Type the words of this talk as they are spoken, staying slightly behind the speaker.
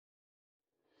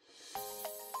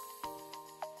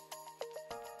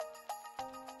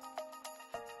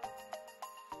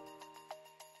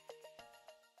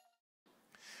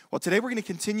Well, today we're going to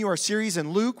continue our series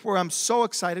in Luke, where I'm so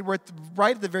excited. We're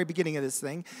right at the very beginning of this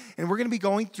thing, and we're going to be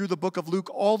going through the book of Luke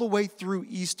all the way through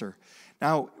Easter.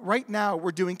 Now, right now,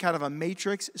 we're doing kind of a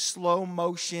matrix, slow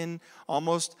motion,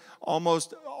 almost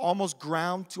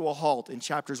ground to a halt in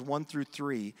chapters 1 through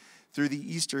 3 through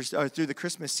the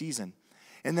Christmas season.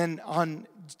 And then on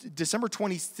December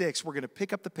 26th, we're going to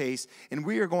pick up the pace, and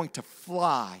we are going to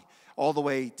fly all the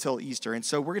way till Easter. And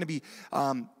so we're going to be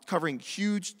covering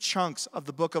huge chunks of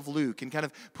the book of Luke and kind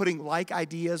of putting like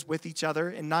ideas with each other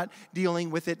and not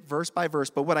dealing with it verse by verse.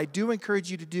 But what I do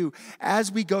encourage you to do as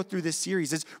we go through this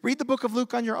series is read the book of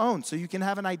Luke on your own so you can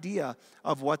have an idea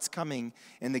of what's coming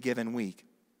in the given week.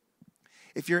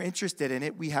 If you're interested in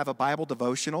it, we have a Bible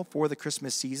devotional for the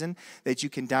Christmas season that you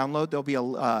can download. There'll be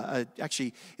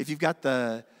actually, if you've got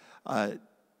the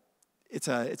it's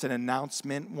an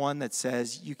announcement one that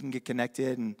says you can get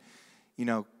connected and,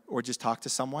 or just talk to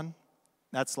someone.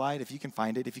 That slide, if you can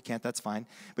find it. If you can't, that's fine.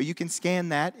 But you can scan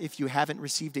that if you haven't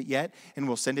received it yet, and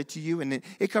we'll send it to you. And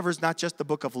it covers not just the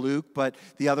book of Luke, but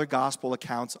the other gospel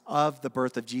accounts of the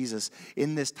birth of Jesus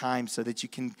in this time so that you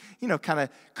can, kind of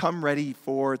come ready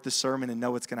for the sermon and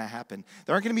know what's going to happen.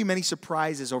 There aren't going to be many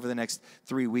surprises over the next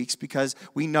 3 weeks because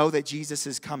we know that Jesus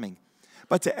is coming.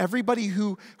 But to everybody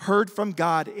who heard from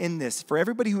God in this, for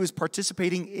everybody who is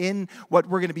participating in what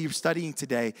we're going to be studying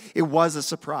today, it was a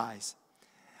surprise.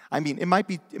 I mean, it might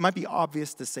be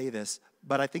obvious to say this,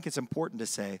 but I think it's important to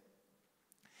say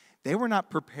they were not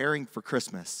preparing for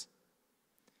Christmas.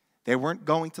 They weren't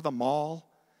going to the mall.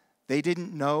 They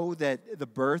didn't know that the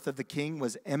birth of the king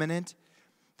was imminent.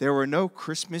 There were no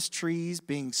Christmas trees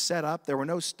being set up. There were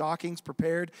no stockings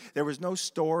prepared. There was no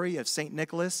story of St.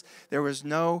 Nicholas. There was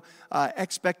no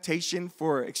expectation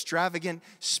for extravagant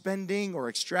spending or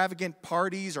extravagant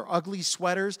parties or ugly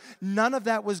sweaters. None of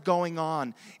that was going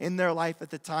on in their life at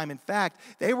the time. In fact,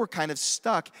 they were kind of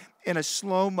stuck in a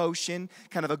slow motion,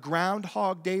 kind of a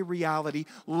Groundhog Day reality,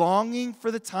 longing for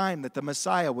the time that the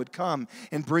Messiah would come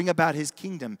and bring about his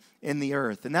kingdom in the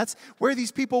earth. And that's where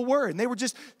these people were. And they were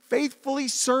just faithfully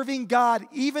serving God,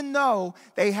 even though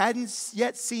they hadn't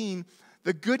yet seen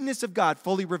the goodness of God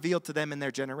fully revealed to them in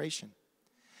their generation.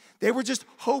 They were just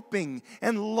hoping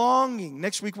and longing.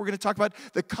 Next week, we're going to talk about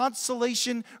the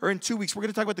consolation, or in 2 weeks, we're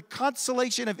going to talk about the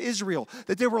consolation of Israel,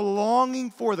 that they were longing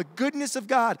for the goodness of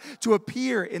God to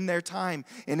appear in their time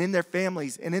and in their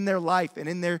families and in their life and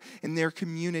in their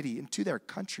community and to their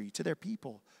country, to their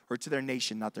people, or to their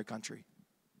nation, not their country.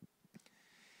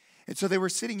 And so they were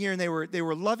sitting here and they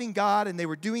were loving God and they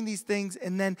were doing these things,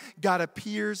 and then God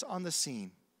appears on the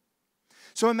scene.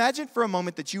 So imagine for a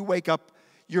moment that you wake up,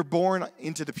 you're born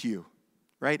into the pew,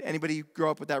 right? Anybody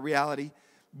grow up with that reality?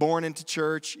 Born into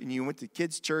church, and you went to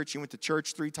kids' church, you went to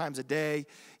church 3 times a day,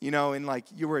 and like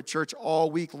you were at church all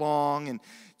week long, and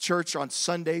church on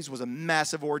Sundays was a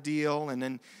massive ordeal, and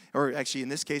then, or actually in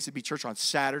this case, it'd be church on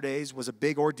Saturdays was a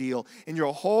big ordeal, and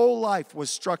your whole life was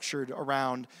structured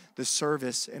around the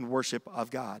service and worship of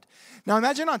God. Now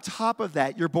imagine on top of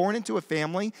that, you're born into a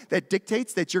family that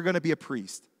dictates that you're going to be a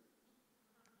priest.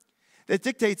 That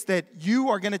dictates that you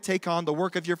are going to take on the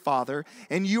work of your father,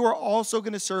 and you are also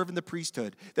going to serve in the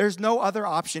priesthood. There's no other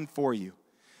option for you.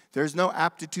 There's no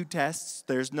aptitude tests.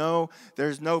 There's no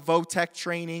VOTEC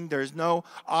training. There's no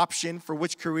option for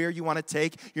which career you want to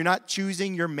take. You're not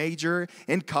choosing your major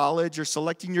in college or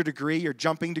selecting your degree or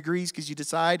jumping degrees because you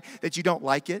decide that you don't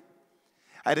like it.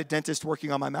 I had a dentist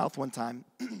working on my mouth one time,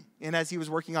 and as he was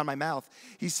working on my mouth,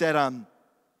 he said,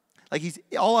 like he's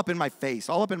all up in my face,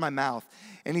 all up in my mouth.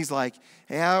 And he's like,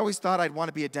 hey, I always thought I'd want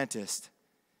to be a dentist.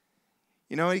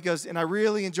 He goes, and I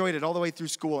really enjoyed it all the way through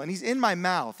school. And he's in my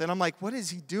mouth. And I'm like, what is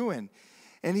he doing?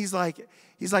 And he's like,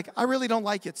 I really don't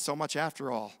like it so much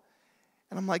after all.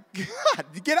 And I'm like, God,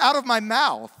 get out of my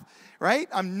mouth, right?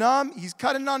 I'm numb. He's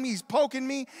cutting on me. He's poking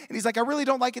me. And he's like, I really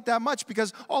don't like it that much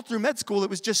because all through med school, it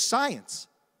was just science.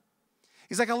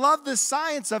 He's like, I love the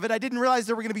science of it. I didn't realize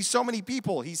there were going to be so many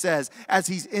people, he says, as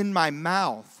he's in my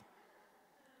mouth.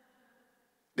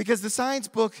 Because the science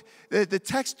book, the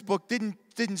textbook didn't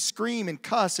scream and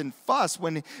cuss and fuss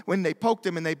when they poked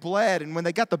him and they bled and when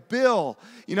they got the bill.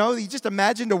 He just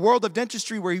imagined a world of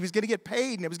dentistry where he was going to get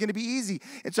paid and it was going to be easy.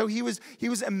 And so he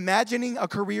was imagining a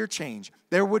career change.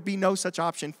 There would be no such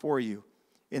option for you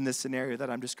in this scenario that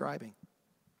I'm describing.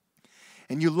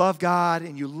 And you love God,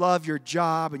 and you love your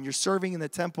job, and you're serving in the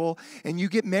temple, and you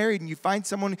get married, and you find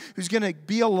someone who's going to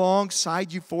be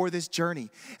alongside you for this journey.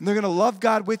 And they're going to love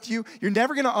God with you. You're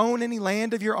never going to own any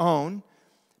land of your own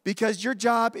because your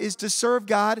job is to serve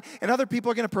God, and other people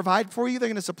are going to provide for you. They're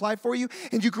going to supply for you.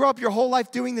 And you grow up your whole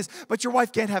life doing this, but your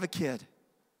wife can't have a kid.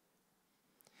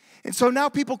 And so now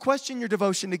people question your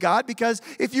devotion to God, because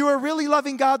if you were really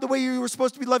loving God the way you were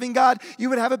supposed to be loving God, you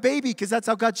would have a baby, because that's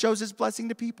how God shows his blessing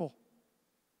to people.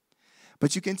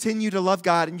 But you continue to love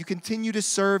God, and you continue to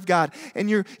serve God, and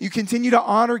you continue to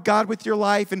honor God with your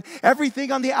life, and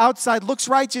everything on the outside looks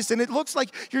righteous, and it looks like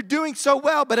you're doing so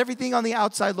well, but everything on the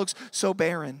outside looks so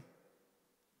barren.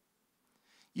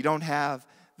 You don't have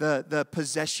the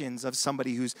possessions of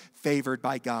somebody who's favored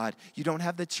by God. You don't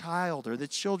have the child or the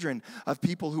children of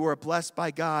people who are blessed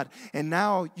by God. And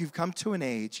now you've come to an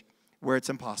age where it's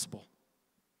impossible.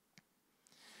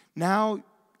 Now,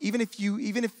 even if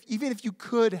you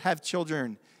could have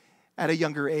children at a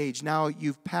younger age, now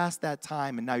you've passed that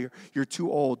time, and now you're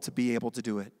too old to be able to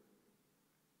do it.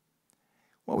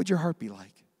 What would your heart be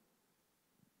like?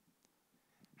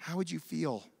 How would you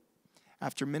feel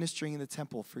after ministering in the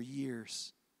temple for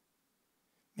years,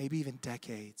 maybe even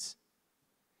decades,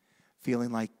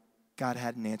 feeling like God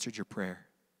hadn't answered your prayer?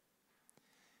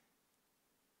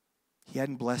 He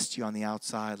hadn't blessed you on the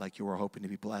outside like you were hoping to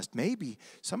be blessed. Maybe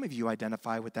some of you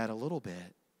identify with that a little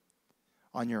bit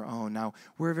on your own. Now,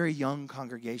 we're a very young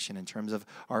congregation in terms of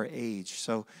our age.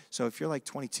 So if you're like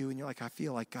 22 and you're like, I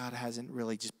feel like God hasn't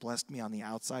really just blessed me on the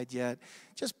outside yet,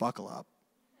 just buckle up.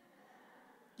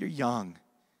 You're young.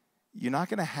 You're not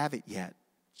going to have it yet.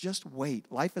 Just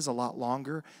wait. Life is a lot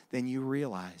longer than you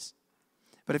realize.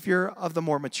 But if you're of the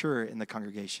more mature in the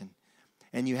congregation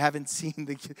and you haven't seen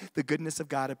the goodness of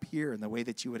God appear in the way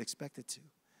that you would expect it to,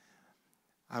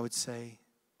 I would say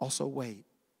also wait,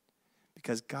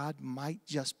 because God might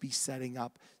just be setting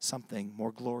up something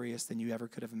more glorious than you ever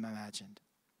could have imagined.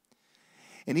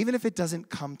 And even if it doesn't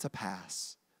come to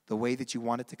pass the way that you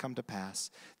want it to come to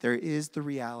pass, there is the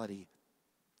reality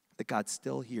that God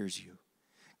still hears you.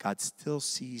 God still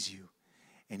sees you,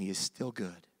 and he is still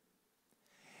good.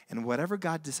 And whatever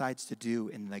God decides to do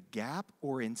in the gap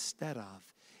or instead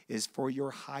of is for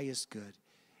your highest good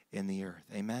in the earth.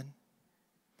 Amen?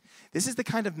 This is the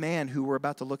kind of man who we're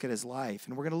about to look at his life.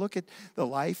 And we're going to look at the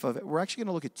life of, we're actually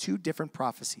going to look at two different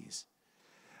prophecies.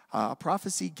 A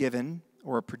prophecy given,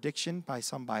 or a prediction by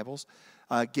some Bibles,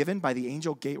 given by the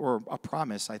angel Gabriel, or a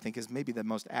promise, I think is maybe the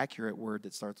most accurate word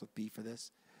that starts with B for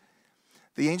this.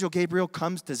 The angel Gabriel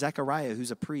comes to Zechariah,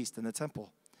 who's a priest in the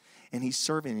temple, and he's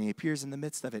serving, and he appears in the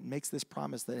midst of it and makes this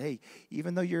promise that, hey,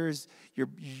 even though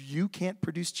you can't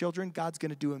produce children, God's going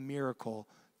to do a miracle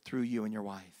through you and your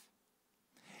wife.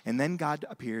 And then God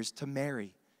appears to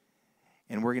Mary,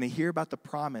 and we're going to hear about the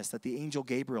promise that the angel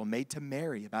Gabriel made to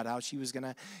Mary about how she was going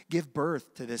to give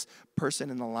birth to this person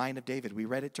in the line of David. We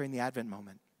read it during the Advent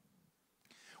moment.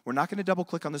 We're not going to double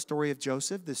click on the story of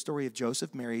Joseph. The story of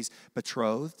Joseph, Mary's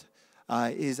betrothed,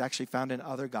 is actually found in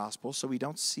other gospels. So we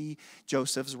don't see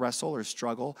Joseph's wrestle or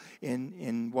struggle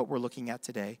in what we're looking at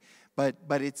today. But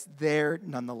it's there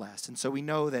nonetheless. And so we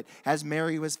know that as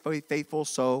Mary was faithful,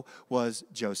 so was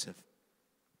Joseph.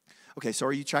 Okay, so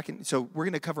are you tracking? So we're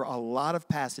going to cover a lot of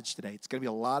passage today. It's going to be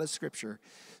a lot of scripture.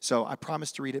 So I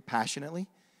promise to read it passionately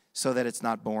so that it's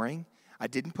not boring. I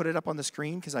didn't put it up on the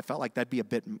screen because I felt like it'd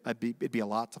be a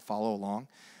lot to follow along.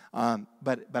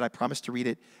 But I promise to read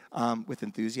it with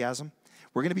enthusiasm.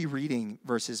 We're going to be reading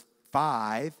verses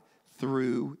 5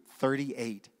 through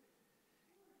 38.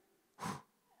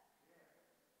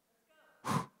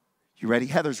 You ready?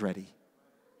 Heather's ready.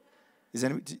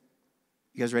 You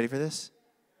guys ready for this?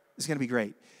 It's going to be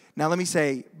great. Now let me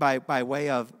say, by way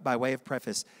of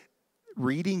preface,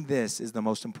 reading this is the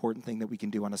most important thing that we can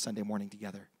do on a Sunday morning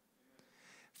together.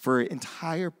 For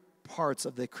entire parts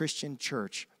of the Christian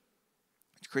church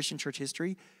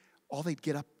history, all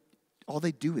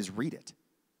they do is read it.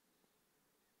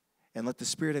 And let the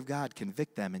Spirit of God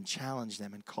convict them and challenge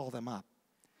them and call them up.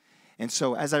 And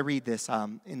so as I read this,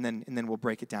 and then we'll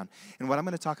break it down. And what I'm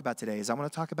going to talk about today is I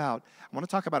want to talk about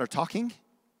our talking,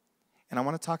 and I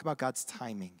want to talk about God's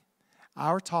timing.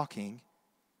 Our talking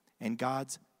and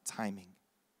God's timing.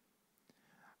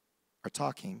 Our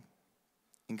talking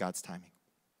and God's timing.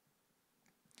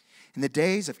 In the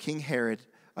days of King Herod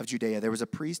of Judea, there was a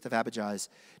priest of Abijah's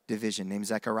division named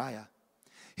Zechariah.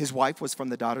 His wife was from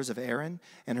the daughters of Aaron,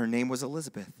 and her name was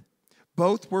Elizabeth.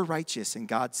 Both were righteous in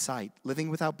God's sight, living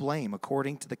without blame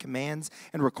according to the commands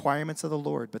and requirements of the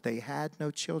Lord. But they had no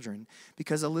children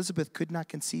because Elizabeth could not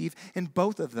conceive, and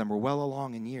both of them were well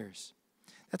along in years.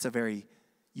 That's a very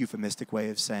euphemistic way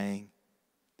of saying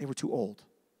they were too old.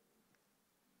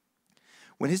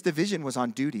 When his division was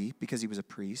on duty, because he was a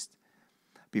priest,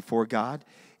 before God.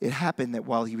 It happened that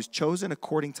while he was chosen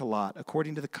according to Lot,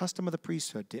 according to the custom of the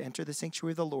priesthood, to enter the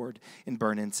sanctuary of the Lord and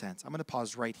burn incense. I'm going to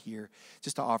pause right here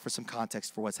just to offer some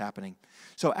context for what's happening.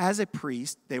 So as a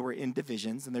priest, they were in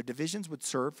divisions, and their divisions would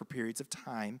serve for periods of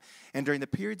time. And during the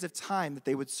periods of time that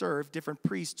they would serve, different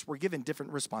priests were given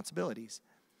different responsibilities.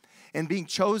 And being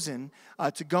chosen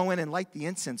to go in and light the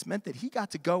incense meant that he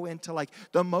got to go into like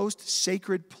the most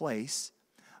sacred place,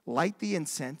 light the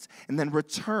incense, and then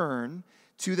return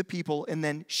to the people and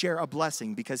then share a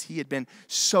blessing, because he had been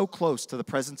so close to the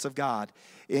presence of God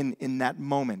in that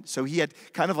moment. So he had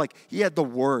kind of like, he had the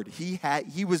word. He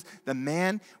was the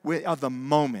man of the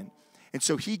moment. And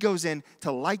so he goes in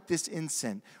to light this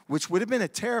incense, which would have been a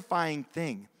terrifying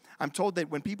thing. I'm told that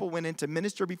when people went in to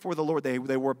minister before the Lord, they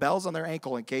wore bells on their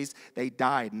ankle in case they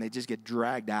died and they just get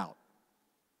dragged out.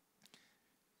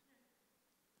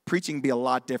 Preaching would be a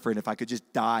lot different if I could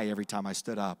just die every time I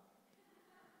stood up.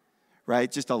 Right?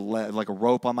 Just like a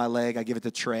rope on my leg. I give it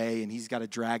to Trey, and he's got to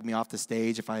drag me off the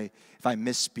stage if I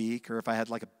misspeak, or if I had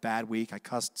like a bad week. I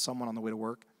cussed someone on the way to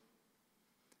work.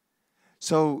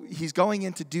 So he's going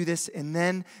in to do this, and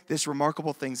then this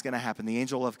remarkable thing's going to happen. The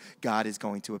angel of God is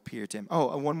going to appear to him.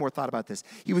 Oh, and one more thought about this.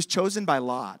 He was chosen by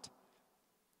Lot.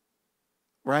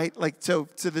 Right? Like, so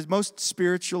to the most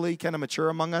spiritually kind of mature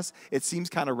among us, it seems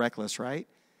kind of reckless, right?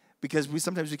 Because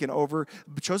sometimes we can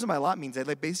chosen by Lot means that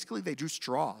they drew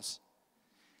straws.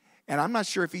 And I'm not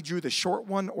sure if he drew the short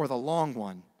one or the long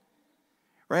one,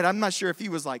 right? I'm not sure if he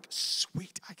was like,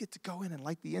 sweet, I get to go in and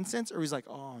light the incense, or he's like,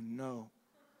 oh no,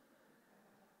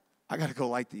 I got to go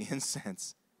light the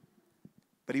incense.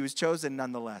 But he was chosen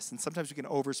nonetheless. And sometimes we can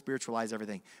over-spiritualize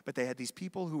everything. But they had these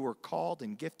people who were called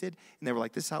and gifted, and they were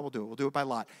like, this is how we'll do it. We'll do it by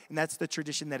lot. And that's the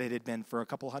tradition that it had been for a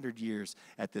couple hundred years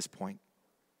at this point.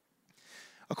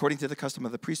 According to the custom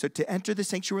of the priesthood, to enter the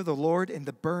sanctuary of the Lord and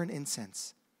to burn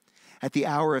incense. At the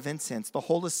hour of incense, the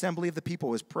whole assembly of the people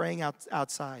was praying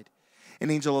outside.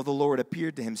 An angel of the Lord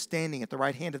appeared to him, standing at the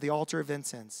right hand of the altar of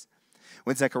incense.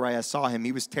 When Zechariah saw him,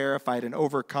 he was terrified and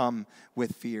overcome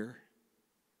with fear,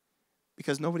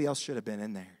 because nobody else should have been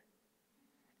in there.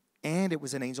 And it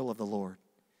was an angel of the Lord.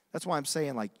 That's why I'm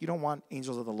saying, like, you don't want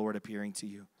angels of the Lord appearing to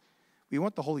you. We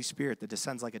want the Holy Spirit that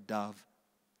descends like a dove.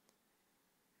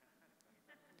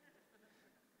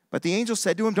 But the angel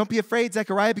said to him, don't be afraid,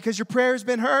 Zechariah, because your prayer has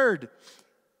been heard.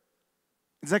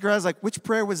 And Zechariah's like, which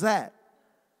prayer was that?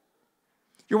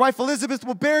 Your wife Elizabeth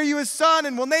will bear you a son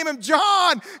and we'll name him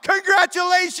John.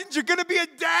 Congratulations, you're going to be a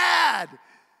dad.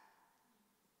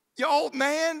 You old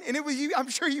man. And I'm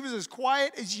sure he was as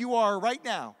quiet as you are right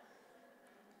now.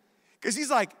 Because he's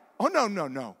like, oh, no.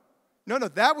 No,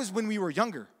 that was when we were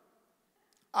younger.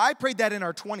 I prayed that in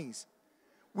our 20s.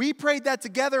 We prayed that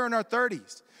together in our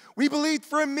 30s. We believed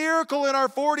for a miracle in our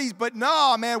 40s, but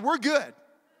no, man, we're good.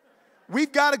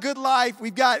 We've got a good life.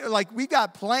 We've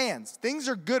got plans. Things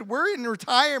are good. We're in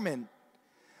retirement.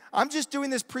 I'm just doing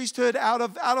this priesthood out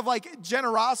of like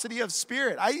generosity of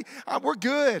spirit. We're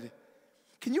good.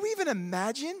 Can you even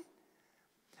imagine?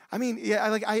 I mean,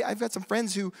 yeah, I've got some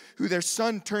friends who their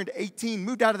son turned 18,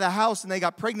 moved out of the house, and they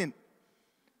got pregnant.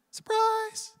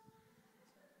 Surprise.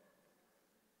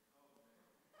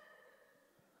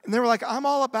 And they were like, I'm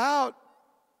all about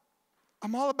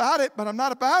it, but I'm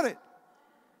not about it.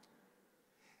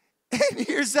 And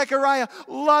here's Zechariah,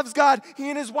 loves God. He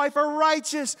and his wife are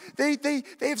righteous. They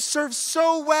have served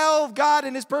so well God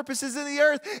and his purposes in the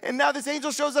earth. And now this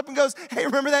angel shows up and goes, hey,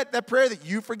 remember that prayer that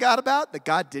you forgot about, that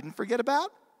God didn't forget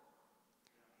about?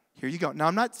 Here you go. Now,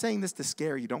 I'm not saying this to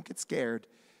scare you. Don't get scared.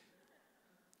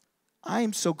 I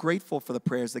am so grateful for the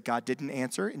prayers that God didn't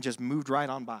answer and just moved right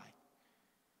on by.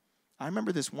 I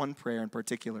remember this one prayer in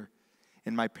particular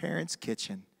in my parents'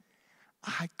 kitchen.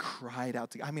 I cried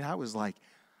out I was like,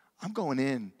 I'm going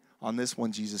in on this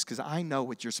one, Jesus, because I know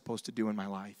what you're supposed to do in my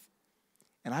life.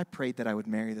 And I prayed that I would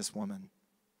marry this woman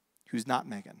who's not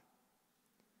Megan.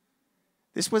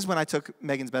 This was when I took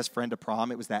Megan's best friend to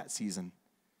prom. It was that season.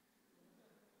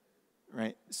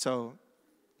 Right? So,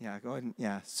 yeah, go ahead.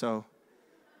 Yeah, so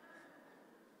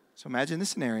imagine this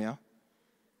scenario.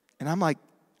 And I'm like,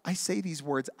 I say these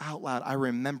words out loud. I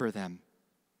remember them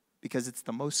because it's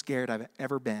the most scared I've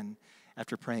ever been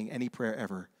after praying any prayer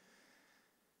ever.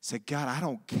 Say, God, I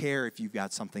don't care if you've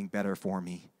got something better for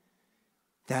me.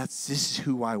 This is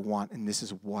who I want, and this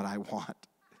is what I want.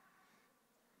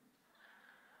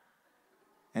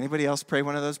 Anybody else pray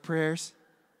one of those prayers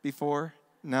before?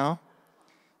 No?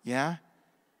 Yeah?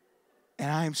 And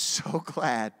I'm so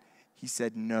glad he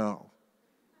said no.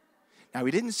 Now,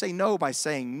 he didn't say no by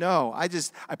saying no. I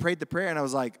prayed the prayer, and I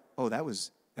was like, oh, that was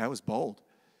bold.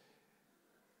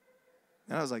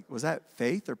 And I was like, was that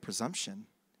faith or presumption?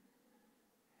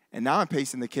 And now I'm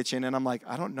pacing the kitchen, and I'm like,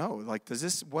 I don't know. Like, does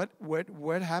this,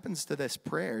 what happens to this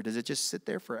prayer? Does it just sit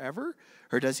there forever?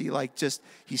 Or does he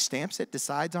he stamps it,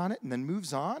 decides on it, and then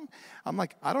moves on? I'm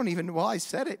like, I don't even, well, I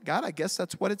said it. God, I guess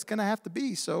that's what it's going to have to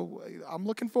be. So I'm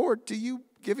looking forward to you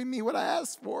giving me what I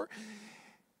asked for.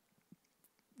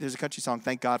 There's a country song,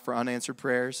 Thank God for Unanswered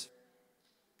Prayers.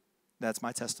 That's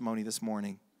my testimony this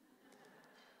morning.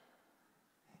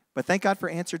 But thank God for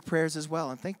answered prayers as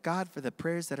well. And thank God for the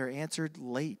prayers that are answered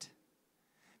late.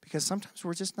 Because sometimes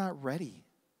we're just not ready.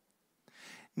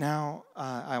 Now,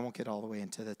 I won't get all the way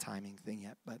into the timing thing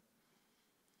yet. But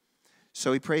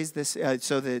so he prays this.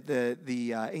 So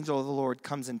the angel of the Lord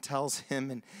comes and tells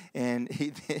him, and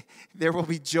there will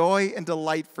be joy and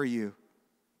delight for you.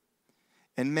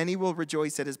 And many will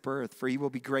rejoice at his birth, for he will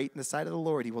be great in the sight of the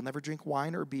Lord. He will never drink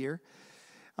wine or beer.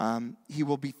 He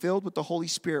will be filled with the Holy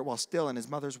Spirit while still in his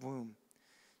mother's womb.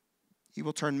 He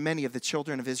will turn many of the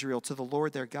children of Israel to the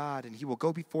Lord their God, and he will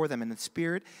go before them in the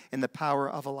spirit and the power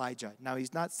of Elijah. Now,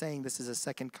 he's not saying this is a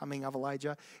second coming of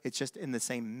Elijah. It's just in the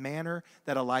same manner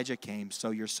that Elijah came. So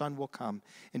your son will come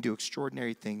and do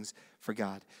extraordinary things for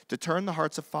God, to turn the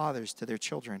hearts of fathers to their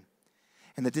children,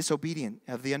 and the disobedient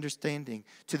of the understanding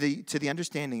to the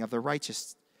understanding of the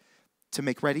righteous, to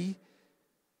make ready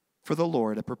for the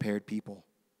Lord a prepared people.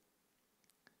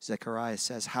 Zechariah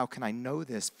says, how can I know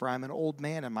this? For I'm an old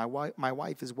man, and my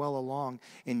wife is well along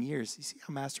in years. You see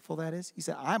how masterful that is? He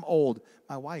said, I'm old.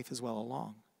 My wife is well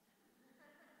along.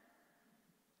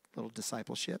 Little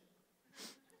discipleship.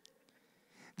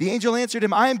 The angel answered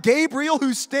him, I am Gabriel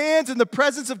who stands in the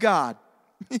presence of God.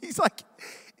 He's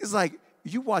like,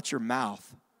 you watch your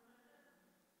mouth.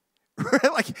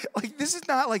 like this is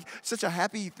not like such a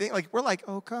happy thing. Like we're like,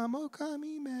 oh come,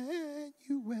 Emmanuel.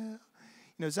 You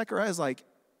know, Zechariah's like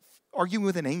arguing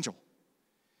with an angel.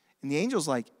 And the angel's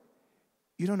like,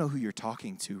 you don't know who you're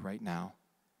talking to right now.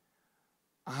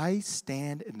 I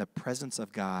stand in the presence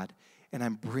of God, and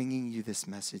I'm bringing you this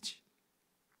message.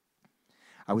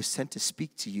 I was sent to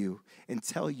speak to you and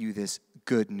tell you this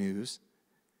good news.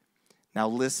 Now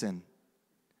listen.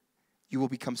 You will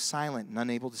become silent and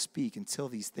unable to speak until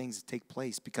these things take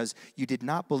place, because you did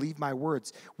not believe my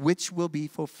words, which will be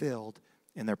fulfilled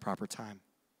in their proper time.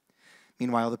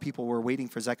 Meanwhile, the people were waiting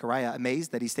for Zechariah,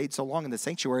 amazed that he stayed so long in the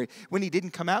sanctuary. When he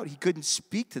didn't come out, he couldn't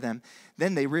speak to them.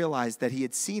 Then they realized that he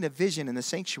had seen a vision in the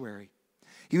sanctuary.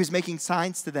 He was making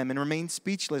signs to them and remained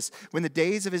speechless. When the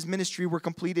days of his ministry were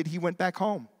completed, he went back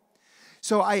home.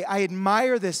 So I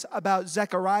admire this about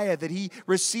Zechariah, that he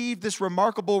received this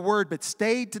remarkable word but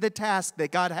stayed to the task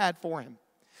that God had for him.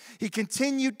 He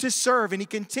continued to serve, and he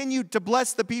continued to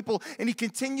bless the people, and he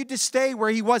continued to stay where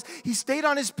he was. He stayed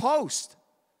on his post.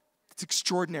 It's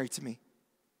extraordinary to me.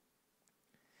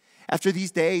 After these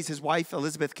days, his wife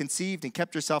Elizabeth conceived and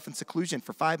kept herself in seclusion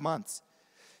for 5 months.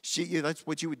 That's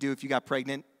what you would do if you got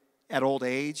pregnant at old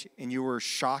age and you were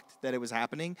shocked that it was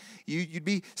happening. You'd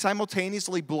be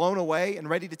simultaneously blown away and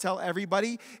ready to tell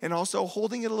everybody, and also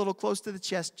holding it a little close to the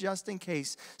chest just in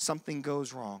case something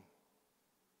goes wrong.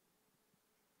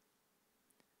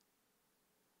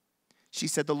 She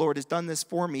said, the Lord has done this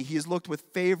for me. He has looked with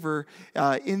favor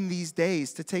in these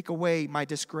days to take away my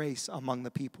disgrace among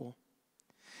the people.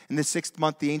 In the 6th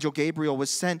month, the angel Gabriel was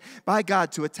sent by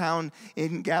God to a town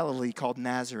in Galilee called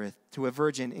Nazareth, to a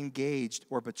virgin engaged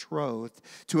or betrothed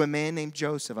to a man named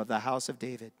Joseph of the house of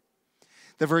David.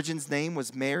 The virgin's name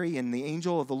was Mary, and the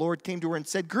angel of the Lord came to her and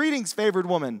said, greetings, favored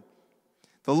woman.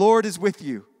 The Lord is with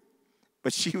you.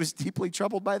 But she was deeply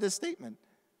troubled by this statement,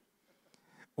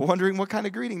 wondering what kind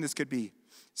of greeting this could be.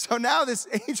 So now this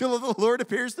angel of the Lord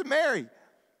appears to Mary,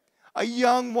 a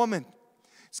young woman.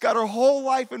 She's got her whole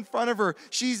life in front of her.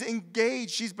 She's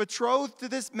engaged. She's betrothed to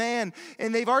this man.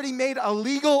 And they've already made a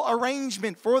legal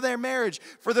arrangement for their marriage.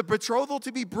 For the betrothal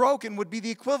to be broken would be the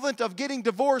equivalent of getting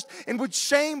divorced and would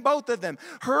shame both of them.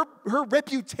 Her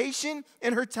reputation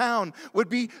in her town would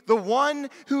be the one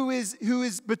who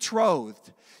is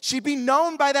betrothed. She'd be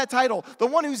known by that title, the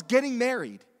one who's getting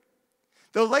married.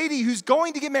 The lady who's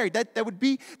going to get married, that would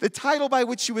be the title by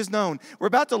which she was known. We're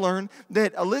about to learn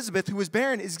that Elizabeth, who was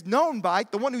barren, is known by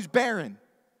the one who's barren.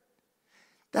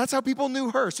 That's how people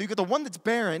knew her. So you've got the one that's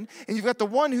barren, and you've got the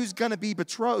one who's going to be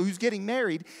betrothed, who's getting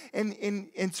married.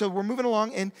 And so we're moving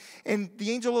along, and the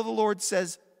angel of the Lord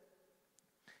says,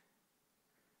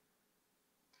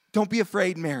 don't be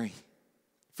afraid, Mary,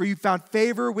 for you found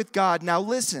favor with God. Now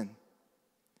listen,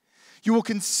 you will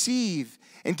conceive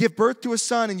and give birth to a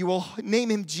son, and you will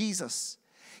name him Jesus.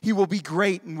 He will be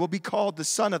great and will be called the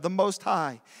Son of the Most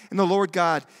High. And the Lord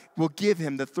God will give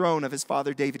him the throne of his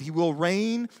father David. He will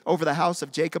reign over the house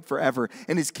of Jacob forever,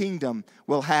 and his kingdom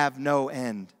will have no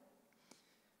end.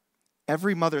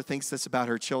 Every mother thinks this about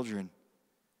her children.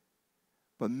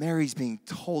 But Mary's being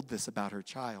told this about her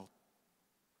child.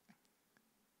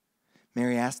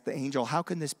 Mary asked the angel, "How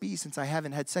can this be since I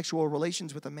haven't had sexual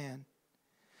relations with a man?"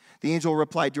 The angel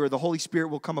replied to her, "The Holy Spirit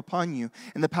will come upon you,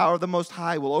 and the power of the Most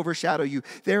High will overshadow you.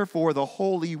 Therefore, the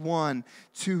Holy One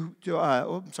to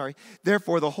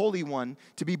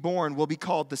be born will be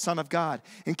called the Son of God.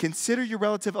 And consider your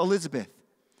relative Elizabeth.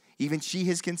 Even she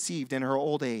has conceived in her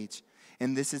old age,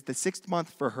 and this is the 6th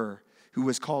month for her, who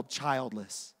was called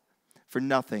childless. For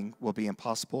nothing will be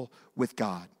impossible with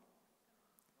God."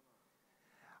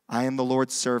 "I am the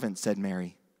Lord's servant," said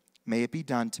Mary. "May it be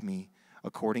done to me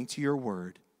according to your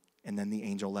word." And then the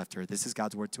angel left her. This is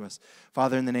God's word to us.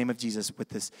 Father, in the name of Jesus, with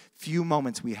this few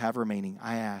moments we have remaining,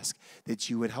 I ask that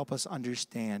you would help us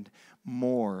understand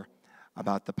more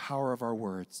about the power of our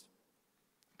words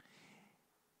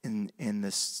in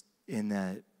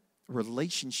the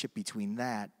relationship between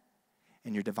that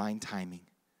and your divine timing,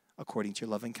 according to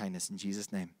your loving kindness. In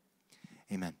Jesus' name,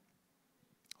 amen.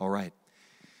 All right.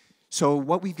 So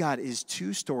what we've got is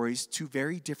 2 stories, 2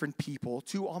 very different people,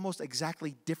 2 almost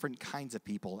exactly different kinds of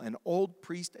people. An old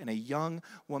priest and a young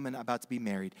woman about to be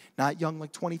married. Not young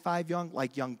like 25 young,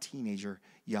 like young teenager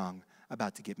young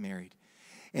about to get married.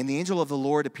 And the angel of the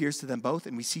Lord appears to them both,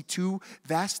 and we see 2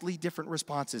 vastly different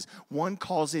responses. One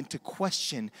calls in to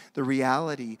question the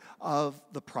reality of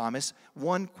the promise.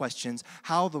 One questions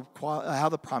how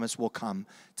the promise will come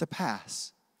to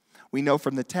pass. We know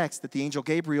from the text that the angel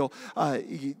Gabriel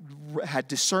had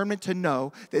discernment to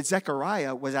know that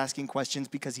Zechariah was asking questions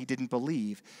because he didn't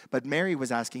believe. But Mary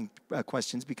was asking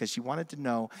questions because she wanted to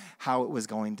know how it was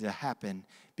going to happen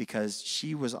because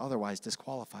she was otherwise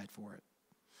disqualified for it.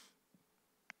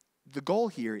 The goal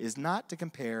here is not to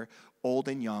compare old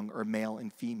and young or male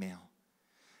and female.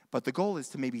 But the goal is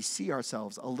to maybe see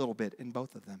ourselves a little bit in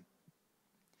both of them.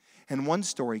 In one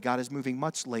story, God is moving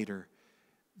much later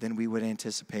than we would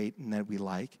anticipate and that we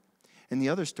like. In the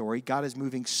other story, God is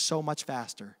moving so much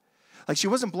faster. Like, she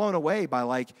wasn't blown away by,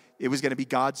 like, it was going to be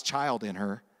God's child in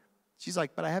her. She's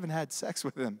like, but I haven't had sex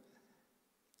with him.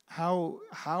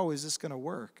 How is this going to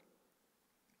work?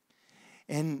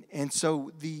 And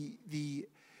so the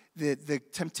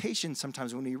temptation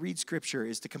sometimes when we read Scripture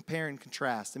is to compare and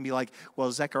contrast and be like,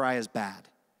 well, Zechariah is bad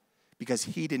because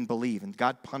he didn't believe, and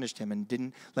God punished him and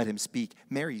didn't let him speak.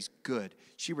 Mary's good.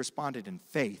 She responded in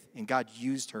faith, and God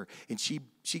used her, and she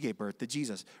gave birth to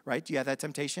Jesus, right? Do you have that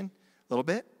temptation? A little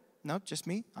bit? No, just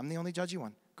me? I'm the only judgy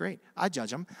one. Great. I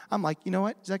judge him. I'm like, you know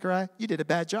what, Zechariah, you did a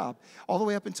bad job. All the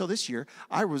way up until this year,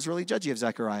 I was really judgy of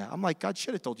Zechariah. I'm like, God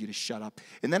should have told you to shut up.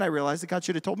 And then I realized that God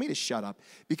should have told me to shut up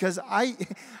because I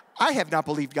have not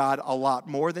believed God a lot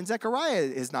more than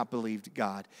Zechariah has not believed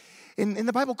God. And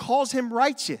the Bible calls him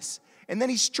righteous. And then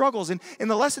he struggles. And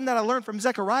the lesson that I learned from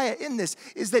Zechariah in this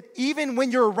is that even when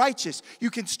you're righteous, you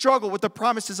can struggle with the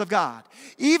promises of God.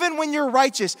 Even when you're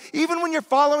righteous, even when you're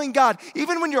following God,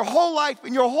 even when your whole life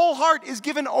and your whole heart is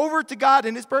given over to God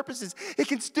and his purposes, it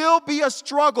can still be a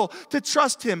struggle to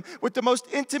trust him with the most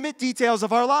intimate details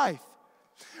of our life.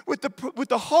 With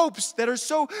the hopes that are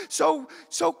so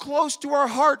close to our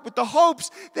heart, with the hopes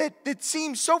that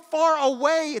seem so far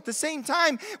away at the same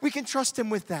time, we can trust him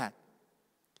with that.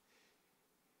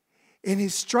 And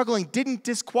his struggling didn't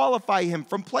disqualify him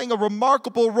from playing a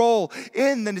remarkable role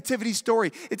in the nativity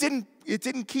story. It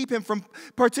didn't keep him from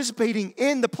participating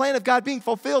in the plan of God being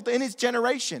fulfilled in his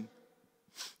generation.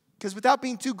 Because without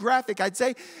being too graphic, I'd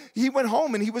say he went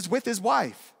home and he was with his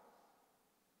wife.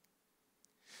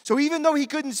 So even though he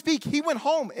couldn't speak, he went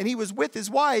home and he was with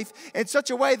his wife in such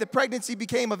a way that pregnancy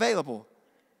became available.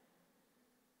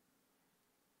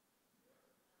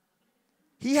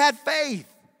 He had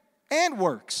faith and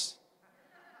works.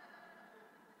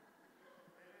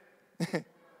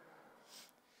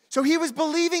 So he was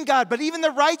believing God, but even the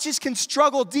righteous can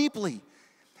struggle deeply.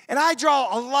 And I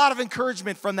draw a lot of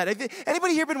encouragement from that.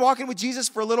 Anybody here been walking with Jesus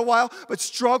for a little while, but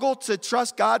struggle to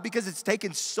trust God because it's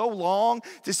taken so long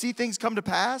to see things come to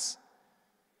pass?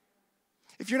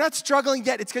 If you're not struggling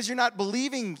yet, it's because you're not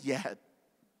believing yet.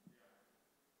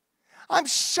 I'm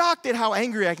shocked at how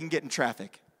angry I can get in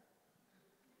traffic.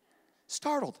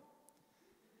 Startled.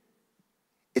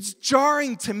 It's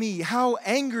jarring to me how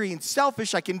angry and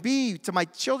selfish I can be to my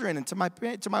children and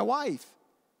to my wife.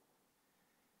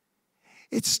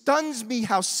 It stuns me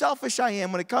how selfish I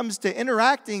am when it comes to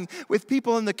interacting with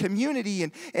people in the community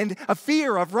and a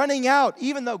fear of running out,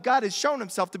 even though God has shown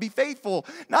himself to be faithful,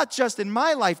 not just in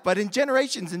my life, but in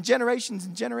generations and generations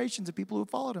and generations of people who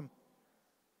followed him.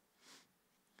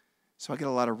 So I get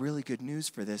a lot of really good news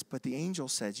for this, but the angel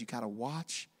says you got to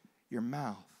watch your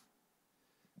mouth,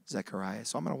 Zechariah.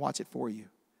 So I'm going to watch it for you.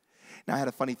 Now, I had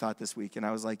a funny thought this week, and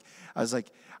I was like,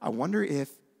 I wonder if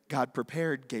God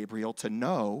prepared Gabriel to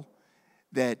know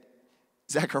that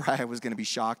Zechariah was going to be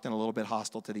shocked and a little bit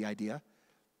hostile to the idea.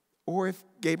 Or if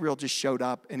Gabriel just showed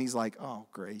up and he's like, oh,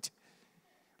 great.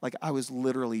 Like, I was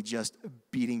literally just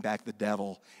beating back the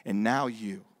devil, and now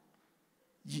you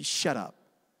shut up.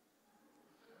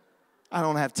 I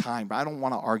don't have time. I don't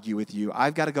want to argue with you.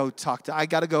 I got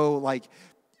to go like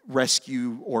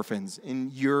rescue orphans,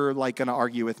 and you're like going to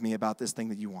argue with me about this thing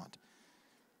that you want.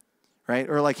 Right?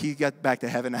 Or like he got back to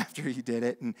heaven after he did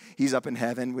it, and he's up in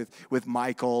heaven with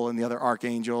Michael and the other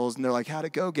archangels, and they're like, how'd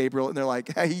it go, Gabriel? And they're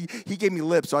like, hey, he gave me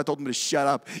lips, so I told him to shut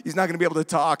up. He's not going to be able to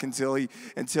talk until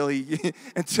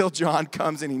John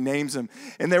comes and he names him.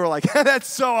 And they were like, that's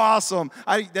so awesome.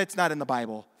 That's not in the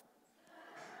Bible.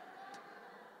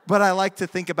 But I like to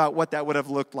think about what that would have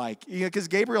looked like. Because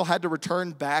Gabriel had to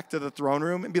return back to the throne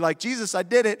room and be like, Jesus, I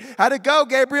did it. How'd it go,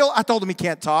 Gabriel? I told him he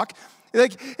can't talk.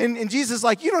 And Jesus is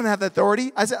like, you don't have the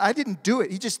authority. I said, I didn't do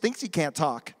it. He just thinks he can't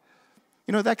talk.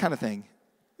 That kind of thing.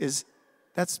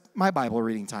 That's my Bible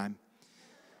reading time.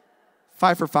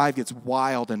 5 for 5 gets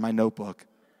wild in my notebook.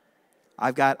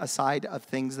 I've got a side of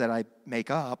things that I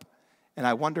make up and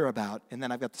I wonder about, and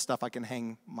then I've got the stuff I can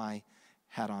hang my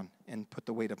hat on and put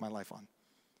the weight of my life on.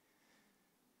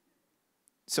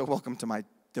 So welcome to my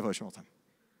devotional time.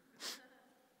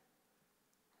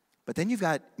 But then you've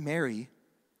got Mary,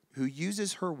 who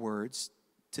uses her words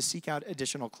to seek out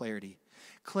additional clarity.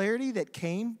 Clarity that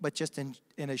came, but just in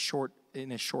a short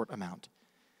amount.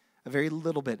 A very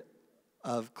little bit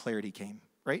of clarity came,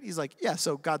 right? He's like, yeah,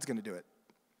 so God's going to do it.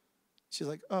 She's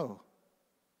like, oh,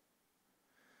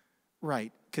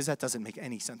 right, because that doesn't make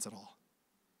any sense at all.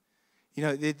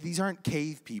 These aren't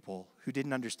cave people who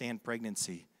didn't understand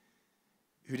pregnancy,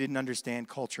 who didn't understand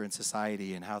culture and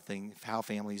society and how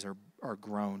families are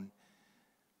grown.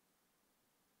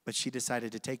 But she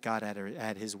decided to take God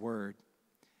at his word,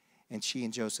 and she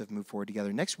and Joseph moved forward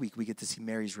together. Next week, we get to see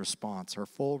Mary's response, her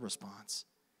full response.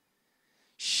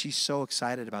 She's so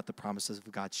excited about the promises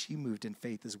of God. She moved in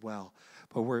faith as well,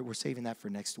 but we're saving that for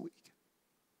next week.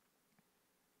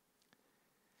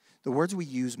 The words we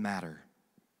use matter.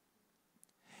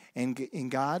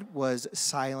 And God was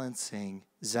silencing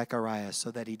Zechariah so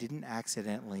that he didn't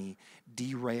accidentally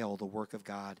derail the work of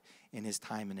God in his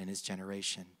time and in his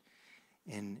generation.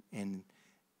 And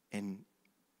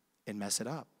mess it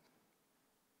up.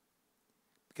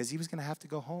 Because he was going to have to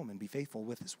go home and be faithful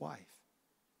with his wife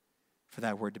for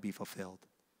that word to be fulfilled.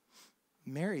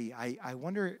 Mary, I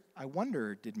wonder,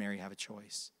 did Mary have a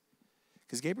choice?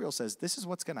 Because Gabriel says, this is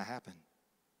what's going to happen.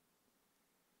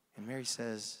 And Mary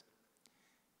says,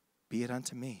 be it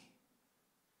unto me.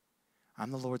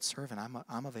 I'm the Lord's servant.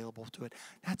 I'm available to it.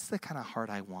 That's the kind of heart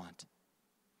I want.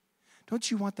 Don't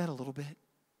you want that a little bit?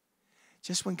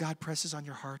 Just when God presses on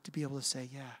your heart to be able to say,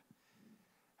 yeah,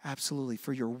 absolutely.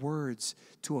 For your words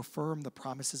to affirm the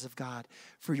promises of God.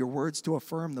 For your words to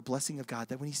affirm the blessing of God.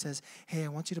 That when he says, hey, I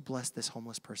want you to bless this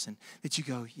homeless person. That you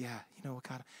go, yeah, you know what,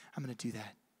 God, I'm going to do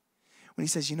that. When he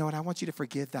says, you know what, I want you to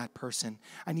forgive that person.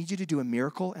 I need you to do a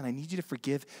miracle, and I need you to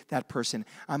forgive that person.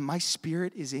 My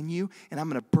spirit is in you, and I'm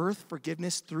going to birth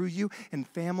forgiveness through you, and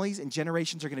families and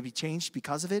generations are going to be changed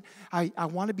because of it. I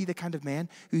want to be the kind of man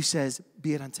who says,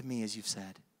 be it unto me as you've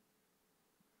said.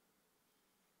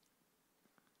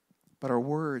 But our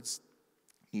words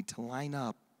need to line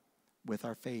up with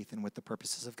our faith and with the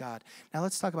purposes of God. Now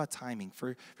let's talk about timing.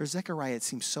 For Zechariah, it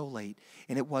seems so late,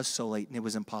 and it was so late, and it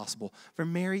was impossible. For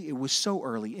Mary, it was so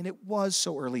early, and it was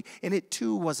so early, and it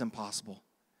too was impossible.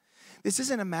 This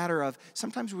isn't a matter of,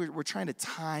 sometimes we're trying to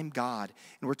time God,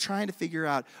 and we're trying to figure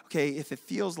out, okay, if it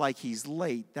feels like he's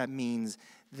late, that means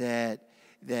that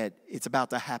it's about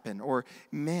to happen. Or,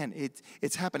 man,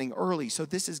 it's happening early, so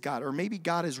this is God. Or maybe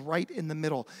God is right in the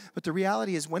middle. But the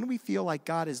reality is when we feel like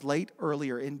God is late, early,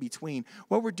 or in between,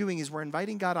 what we're doing is we're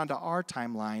inviting God onto our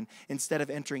timeline instead of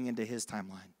entering into his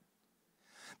timeline.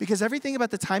 Because everything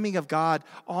about the timing of God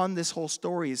on this whole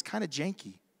story is kind of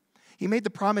janky. He made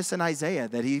the promise in Isaiah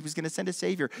that he was going to send a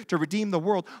Savior to redeem the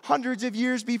world hundreds of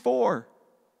years before.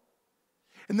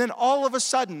 And then all of a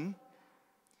sudden,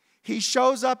 he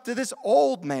shows up to this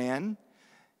old man.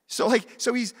 So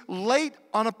he's late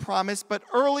on a promise, but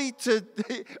early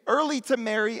to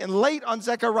Mary, and late on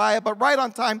Zechariah, but right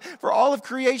on time for all of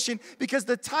creation, because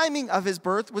the timing of his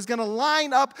birth was going to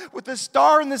line up with the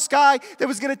star in the sky that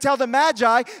was going to tell the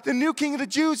Magi the new king of the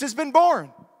Jews has been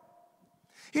born.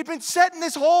 He'd been setting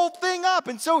this whole thing up,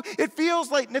 and so it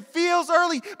feels late and it feels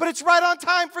early, but it's right on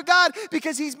time for God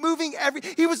because he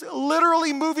was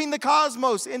literally moving the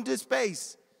cosmos into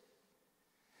space,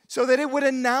 so that it would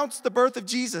announce the birth of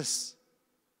Jesus.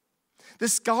 The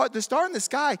star in the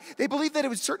sky, they believed that it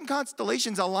was certain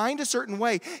constellations aligned a certain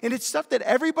way. And it's stuff that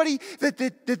everybody,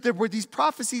 that there were these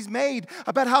prophecies made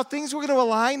about how things were going to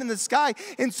align in the sky.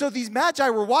 And so these magi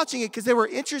were watching it because they were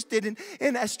interested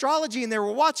in astrology, and they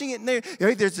were watching it. And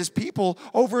there's this people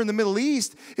over in the Middle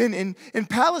East, in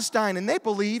Palestine, and they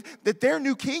believe that their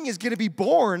new king is going to be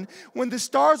born when the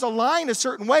stars align a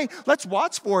certain way. Let's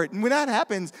watch for it. And when that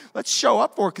happens, let's show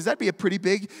up for it, because that'd be a pretty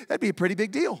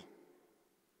big deal.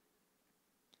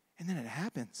 And then it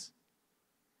happens.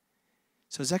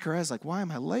 So Zechariah's like, why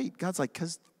am I late? God's like,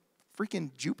 because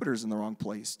freaking Jupiter's in the wrong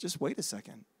place. Just wait a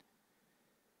second.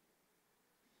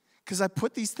 Because I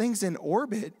put these things in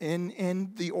orbit,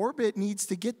 and the orbit needs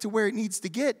to get to where it needs to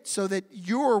get so that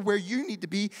you're where you need to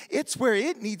be. It's where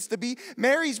it needs to be.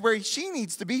 Mary's where she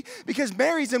needs to be, because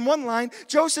Mary's in one line,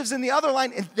 Joseph's in the other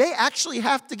line, and they actually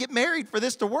have to get married for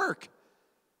this to work.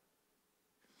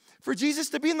 For Jesus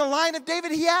to be in the line of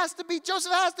David,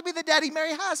 Joseph has to be the daddy,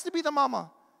 Mary has to be the mama.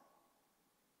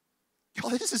 Y'all,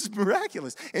 this is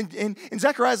miraculous. And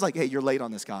Zechariah's like, hey, you're late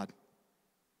on this, God.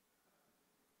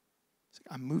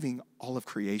 I'm moving all of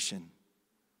creation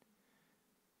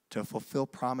to fulfill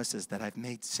promises that I've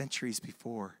made centuries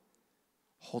before.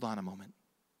 Hold on a moment.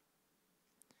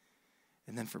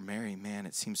 And then for Mary, man,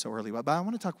 it seems so early. But I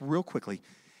want to talk real quickly,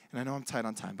 and I know I'm tight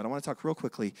on time, but I want to talk real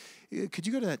quickly. Could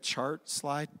you go to that chart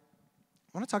slide?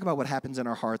 I want to talk about what happens in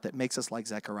our heart that makes us like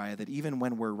Zechariah, that even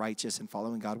when we're righteous and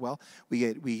following God well, we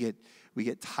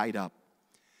get tied up.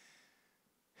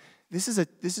 This is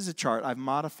a chart. I've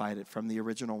modified it from the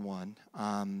original one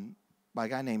by a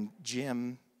guy named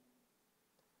Jim.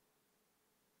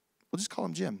 We'll just call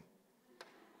him Jim.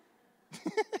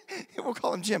 We'll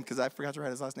call him Jim because I forgot to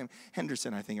write his last name.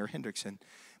 Henderson, I think, or Hendrickson.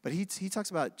 But he talks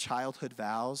about childhood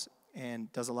vows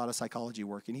and does a lot of psychology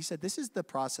work. And he said this is the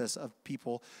process of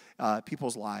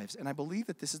people's lives. And I believe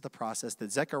that this is the process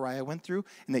that Zechariah went through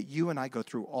and that you and I go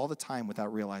through all the time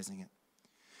without realizing it.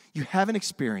 You have an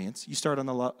experience. You start on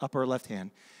the upper left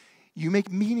hand. You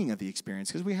make meaning of the experience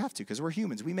because we have to, because we're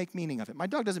humans. We make meaning of it. My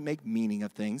dog doesn't make meaning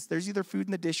of things. There's either food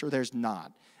in the dish or there's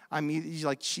not. I mean,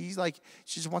 she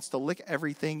just wants to lick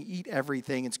everything, eat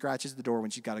everything, and scratches the door when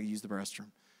she's got to use the restroom.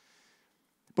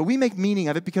 But we make meaning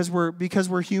of it because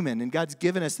we're human, and God's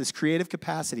given us this creative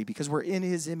capacity because we're in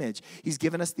His image. He's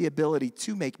given us the ability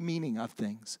to make meaning of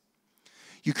things.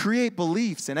 You create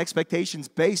beliefs and expectations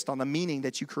based on the meaning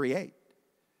that you create.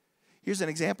 Here's an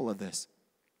example of this.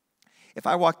 If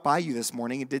I walked by you this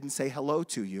morning and didn't say hello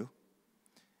to you,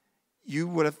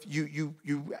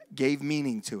 you gave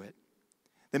meaning to it.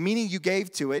 The meaning you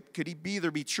gave to it could either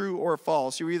be true or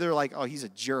false. You were either like, oh, he's a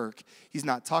jerk, he's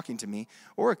not talking to me,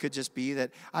 or it could just be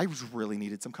that I really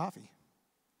needed some coffee.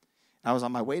 I was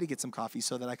on my way to get some coffee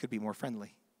so that I could be more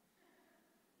friendly.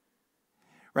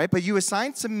 Right? But you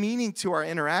assign some meaning to our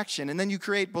interaction, and then you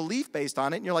create belief based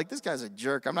on it, and you're like, this guy's a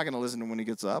jerk. I'm not going to listen to him when he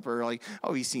gets up. Or like,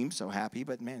 oh, he seems so happy,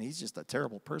 but man, he's just a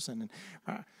terrible person.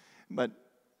 But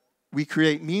we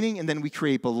create meaning, and then we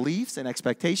create beliefs and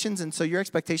expectations, and so your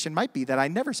expectation might be that I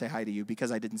never say hi to you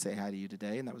because I didn't say hi to you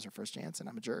today, and that was our first chance, and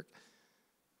I'm a jerk.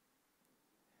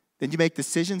 Then you make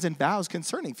decisions and vows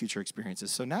concerning future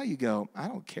experiences. So now you go, I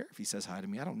don't care if he says hi to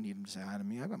me. I don't need him to say hi to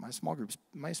me. I got my small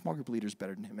group leader's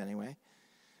better than him anyway.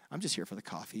 I'm just here for the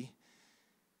coffee.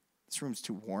 This room's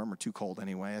too warm or too cold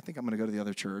anyway. I think I'm going to go to the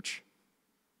other church.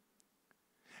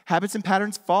 Habits and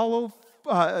patterns form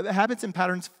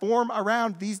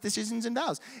around these decisions and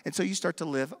vows. And so you start to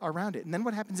live around it. And then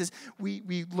what happens is we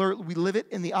live it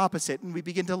in the opposite, and we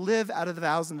begin to live out of the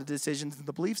vows and the decisions and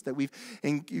the beliefs that we've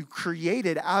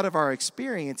created out of our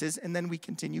experiences, and then we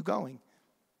continue going.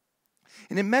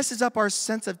 And it messes up our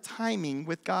sense of timing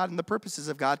with God and the purposes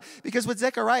of God. Because what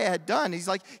Zechariah had done,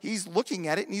 he's looking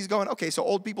at it and he's going, okay, so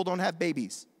old people don't have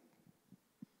babies.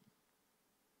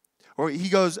 Or he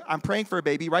goes, I'm praying for a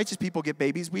baby. Righteous people get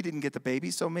babies. We didn't get the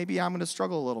baby, so maybe I'm going to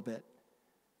struggle a little bit.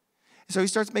 So he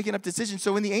starts making up decisions.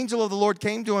 So when the angel of the Lord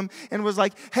came to him and was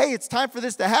like, hey, it's time for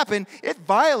this to happen, it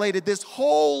violated this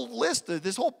whole list,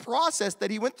 this whole process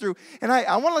that he went through. And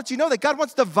I want to let you know that God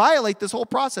wants to violate this whole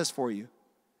process for you.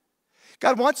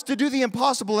 God wants to do the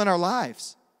impossible in our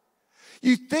lives.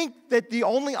 You think that the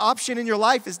only option in your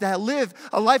life is to live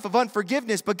a life of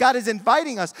unforgiveness, but God is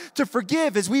inviting us to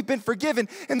forgive as we've been forgiven,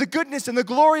 and the goodness and the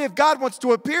glory of God wants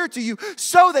to appear to you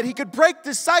so that He could break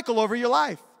this cycle over your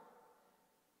life.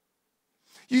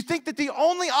 You think that the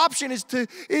only option is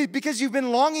because you've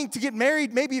been longing to get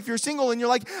married, maybe if you're single and you're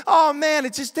like, oh man,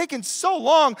 it's just taking so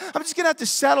long. I'm just going to have to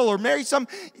settle or marry some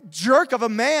jerk of a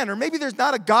man. Or maybe there's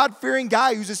not a God-fearing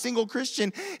guy who's a single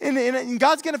Christian. And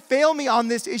God's going to fail me on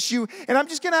this issue. And I'm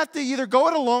just going to have to either go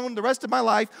it alone the rest of my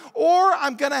life, or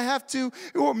I'm going to have to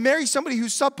marry somebody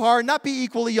who's subpar, not be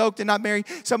equally yoked, and not marry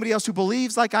somebody else who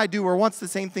believes like I do or wants the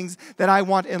same things that I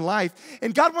want in life.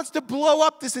 And God wants to blow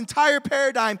up this entire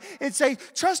paradigm and say,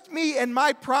 trust me and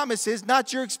my promises,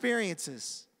 not your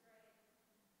experiences.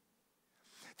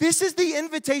 This is the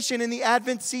invitation in the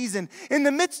Advent season. In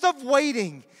the midst of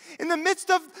waiting, in the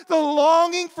midst of the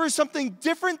longing for something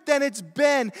different than it's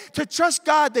been, to trust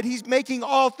God that He's making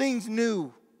all things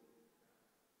new.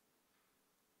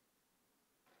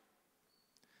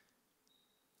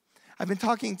 I've been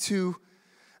talking to,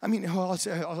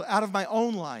 out of my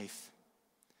own life,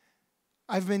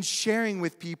 I've been sharing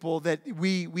with people that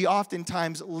we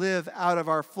oftentimes live out of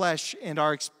our flesh and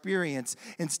our experience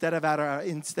instead of out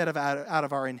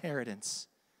of our inheritance.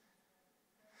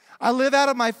 I live out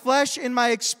of my flesh and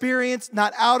my experience,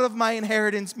 not out of my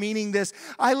inheritance, meaning this.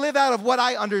 I live out of what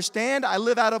I understand. I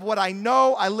live out of what I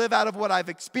know. I live out of what I've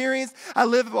experienced. I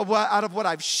live out of what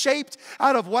I've shaped,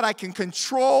 out of what I can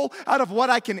control, out of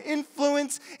what I can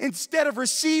influence, instead of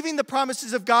receiving the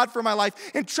promises of God for my life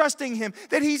and trusting Him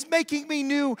that He's making me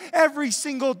new every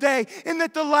single day and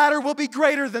that the latter will be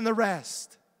greater than the rest.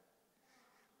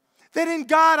 That in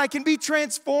God I can be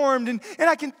transformed and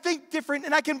I can think different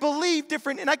and I can believe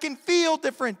different and I can feel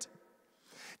different.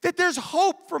 That there's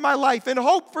hope for my life and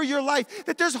hope for your life.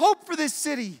 That there's hope for this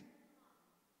city.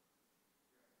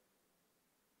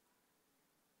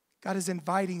 God is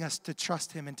inviting us to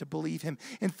trust Him and to believe Him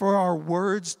and for our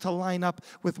words to line up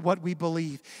with what we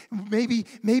believe. Maybe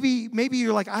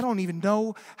you're like, I don't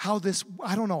know how this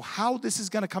is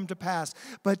going to come to pass.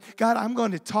 But God, I'm going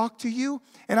to talk to you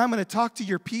and I'm going to talk to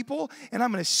your people and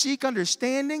I'm going to seek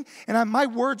understanding and my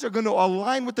words are going to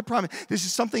align with the promise. This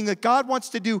is something that God wants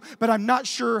to do, but I'm not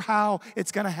sure how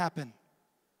it's going to happen.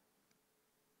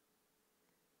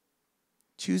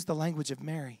 Choose the language of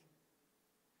Mary.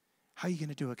 How are you going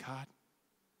to do it, God?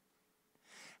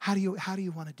 How do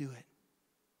you want to do it?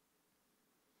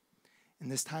 In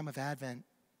this time of Advent,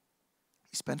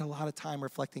 you spend a lot of time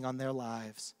reflecting on their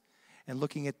lives and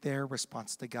looking at their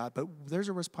response to God. But there's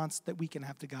a response that we can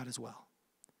have to God as well.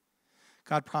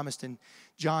 God promised in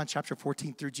John chapter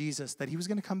 14 through Jesus that He was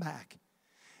going to come back.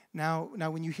 Now,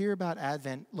 when you hear about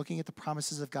Advent, looking at the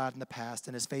promises of God in the past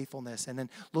and His faithfulness, and then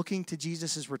looking to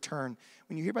Jesus' return,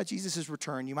 when you hear about Jesus'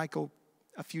 return, you might go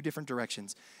a few different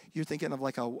directions. You're thinking of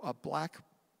like a black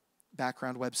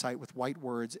background website with white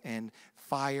words and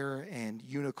fire and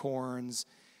unicorns,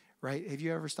 right? Have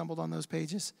you ever stumbled on those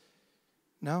pages?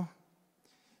 No?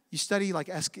 You study like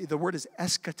the word is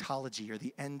eschatology or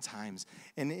the end times.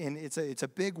 And it's a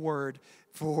big word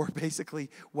for basically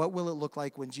what will it look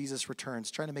like when Jesus returns,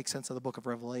 trying to make sense of the book of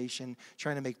Revelation,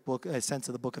 trying to make sense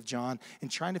of the book of John, and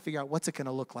trying to figure out what's it going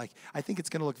to look like. I think it's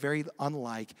going to look very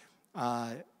unlike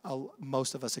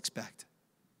most of us expect.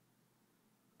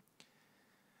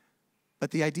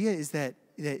 But the idea is that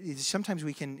sometimes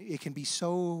it can be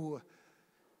so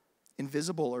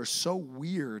invisible or so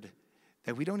weird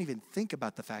that we don't even think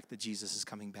about the fact that Jesus is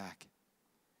coming back.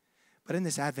 But in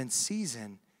this Advent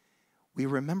season, we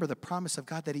remember the promise of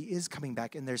God that He is coming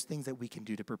back, and there's things that we can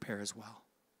do to prepare as well.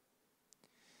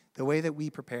 The way that we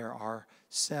prepare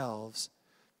ourselves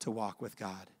to walk with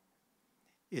God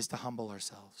is to humble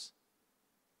ourselves,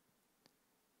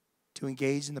 to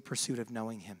engage in the pursuit of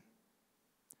knowing Him,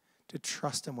 to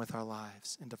trust Him with our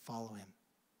lives and to follow Him,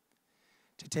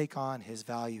 to take on His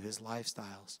value, His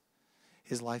lifestyle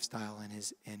and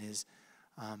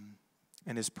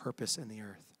His purpose in the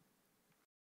earth.